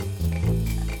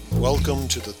Welcome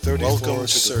to the 34th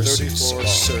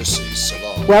Circe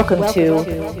Salon. Welcome to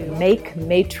Make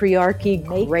Matriarchy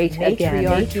Great Again.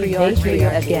 Matriarchy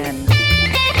again.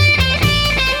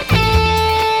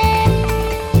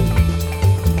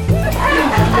 Il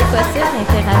est possible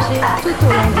d'interagir tout au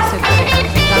long de ce cours.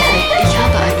 Ich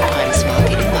habe eine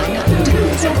Preismarke in meiner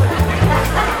Unterhose.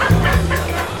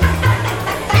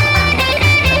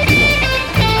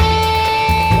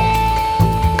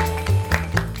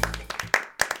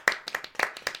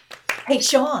 Hey,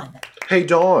 Sean. Hey,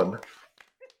 Dawn.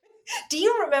 Do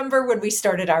you remember when we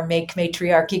started our Make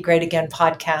Matriarchy Great Again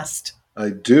podcast? I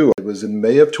do. It was in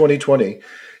May of 2020.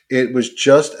 It was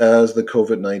just as the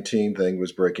COVID-19 thing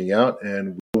was breaking out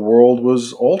and the world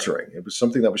was altering. It was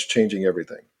something that was changing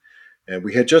everything. And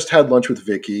we had just had lunch with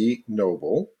Vicki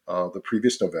Noble the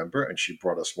previous November, and she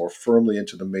brought us more firmly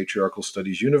into the matriarchal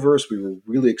studies universe. We were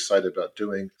really excited about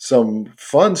doing some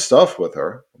fun stuff with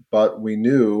her, but we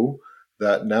knew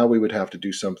that now we would have to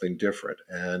do something different.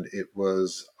 And it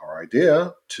was our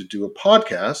idea to do a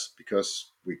podcast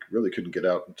because we really couldn't get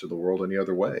out into the world any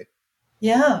other way.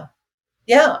 Yeah.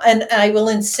 And I will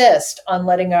insist on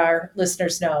letting our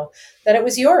listeners know that it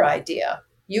was your idea.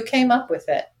 You came up with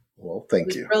it. Well,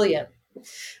 thank you. Brilliant.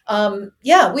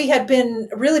 We had been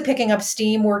really picking up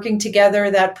steam, working together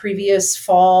that previous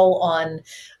fall on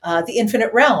The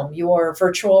Infinite Realm, your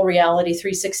virtual reality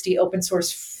 360 open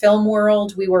source film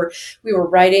world. We were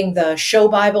writing the show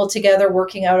Bible together,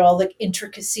 working out all the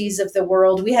intricacies of the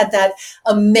world. We had that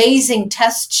amazing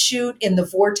test shoot in the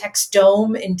Vortex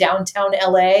Dome in downtown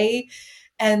LA.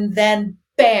 And then,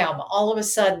 bam, all of a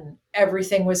sudden,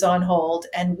 everything was on hold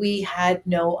and we had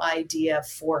no idea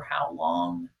for how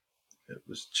long.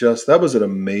 That was an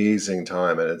amazing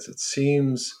time. And it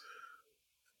seems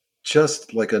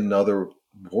just like another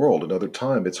world, another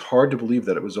time. It's hard to believe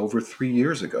that it was over 3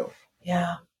 years ago.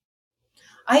 Yeah.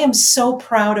 I am so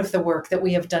proud of the work that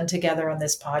we have done together on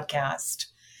this podcast.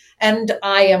 And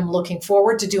I am looking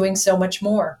forward to doing so much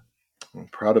more. I'm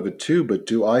proud of it too, but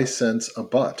do I sense a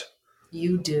but?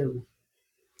 You do.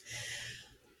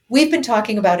 We've been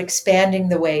talking about expanding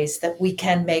the ways that we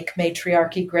can make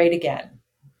matriarchy great again.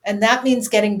 And that means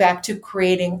getting back to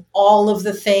creating all of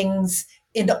the things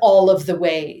in all of the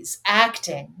ways: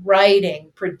 acting,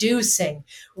 writing, producing,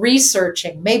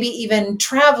 researching, maybe even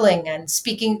traveling and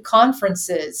speaking at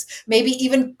conferences, maybe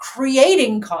even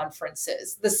creating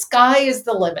conferences. The sky is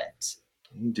the limit.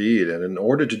 Indeed. And in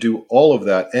order to do all of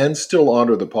that and still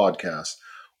honor the podcast,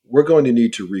 we're going to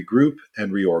need to regroup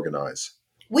and reorganize.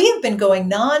 We have been going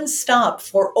nonstop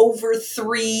for over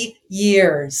 3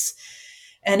 years.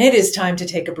 And it is time to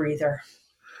take a breather.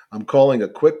 I'm calling a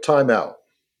quick timeout.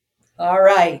 All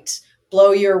right.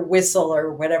 Blow your whistle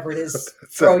or whatever it is.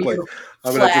 Exactly.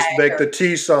 I'm going to just make the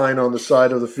T sign on the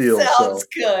side of the field. Sounds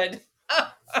good.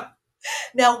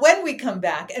 Now, when we come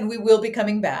back, and we will be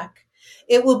coming back,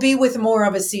 it will be with more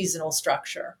of a seasonal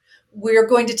structure. We're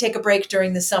going to take a break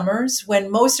during the summers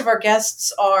when most of our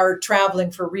guests are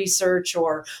traveling for research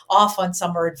or off on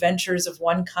summer adventures of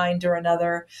one kind or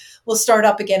another. We'll start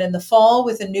up again in the fall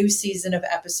with a new season of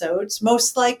episodes,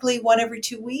 most likely one every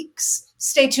 2 weeks.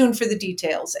 Stay tuned for the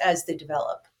details as they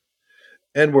develop.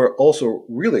 And we're also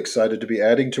really excited to be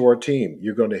adding to our team.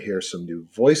 You're going to hear some new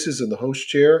voices in the host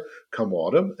chair come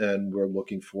autumn, and we're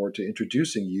looking forward to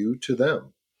introducing you to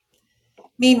them.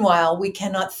 Meanwhile, we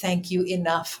cannot thank you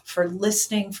enough for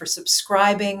listening, for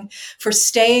subscribing, for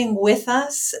staying with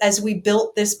us as we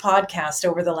built this podcast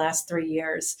over the last 3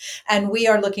 years. And we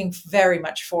are looking very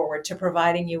much forward to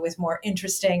providing you with more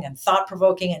interesting and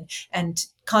thought-provoking and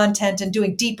content and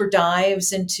doing deeper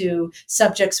dives into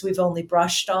subjects we've only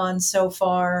brushed on so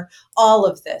far. All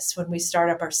of this when we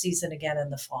start up our season again in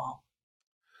the fall.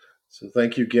 So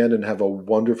thank you again and have a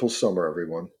wonderful summer,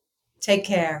 everyone. Take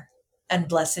care and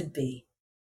blessed be.